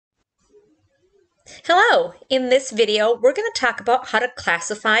Hello! In this video, we're going to talk about how to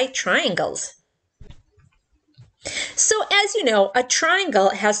classify triangles. So as you know, a triangle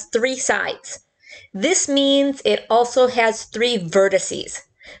has three sides. This means it also has three vertices.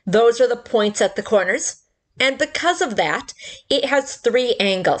 Those are the points at the corners. And because of that, it has three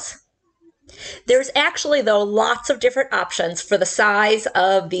angles. There's actually, though, lots of different options for the size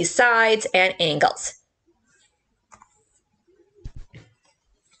of these sides and angles.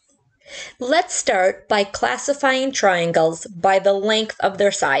 Let's start by classifying triangles by the length of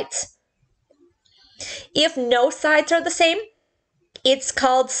their sides. If no sides are the same, it's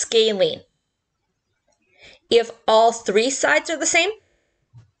called scaling. If all three sides are the same,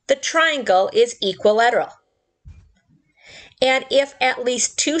 the triangle is equilateral. And if at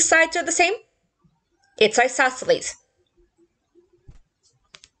least two sides are the same, it's isosceles.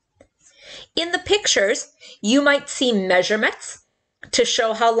 In the pictures, you might see measurements to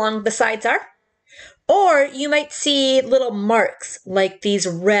show how long the sides are, or you might see little marks like these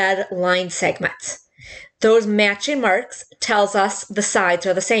red line segments. Those matching marks tells us the sides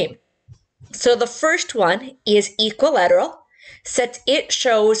are the same. So the first one is equilateral, since it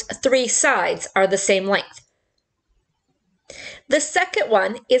shows three sides are the same length. The second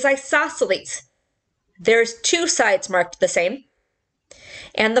one is isosceles. There's two sides marked the same.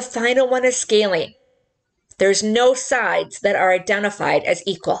 And the final one is scaling. There's no sides that are identified as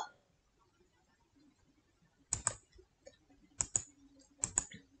equal.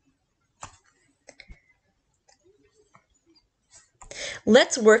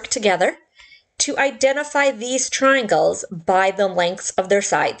 Let's work together to identify these triangles by the lengths of their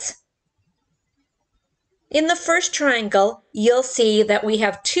sides. In the first triangle, you'll see that we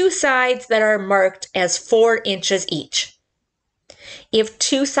have two sides that are marked as 4 inches each. If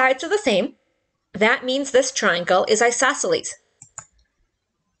two sides are the same, that means this triangle is isosceles.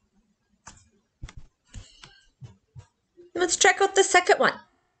 Let's check out the second one.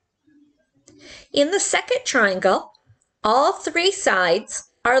 In the second triangle, all three sides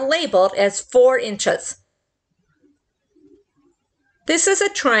are labeled as 4 inches. This is a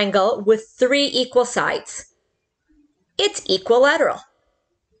triangle with 3 equal sides. It's equilateral.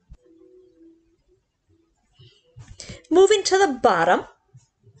 Moving to the bottom,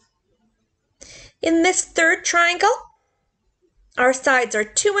 in this third triangle, our sides are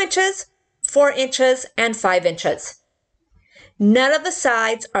 2 inches, 4 inches, and 5 inches. None of the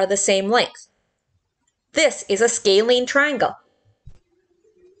sides are the same length. This is a scalene triangle.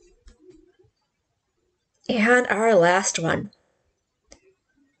 And our last one.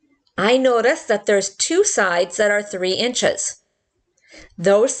 I notice that there's two sides that are 3 inches.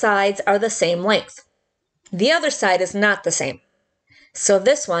 Those sides are the same length. The other side is not the same. So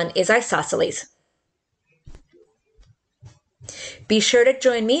this one is isosceles. Be sure to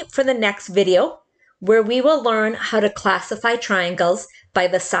join me for the next video, where we will learn how to classify triangles by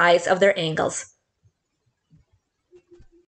the size of their angles.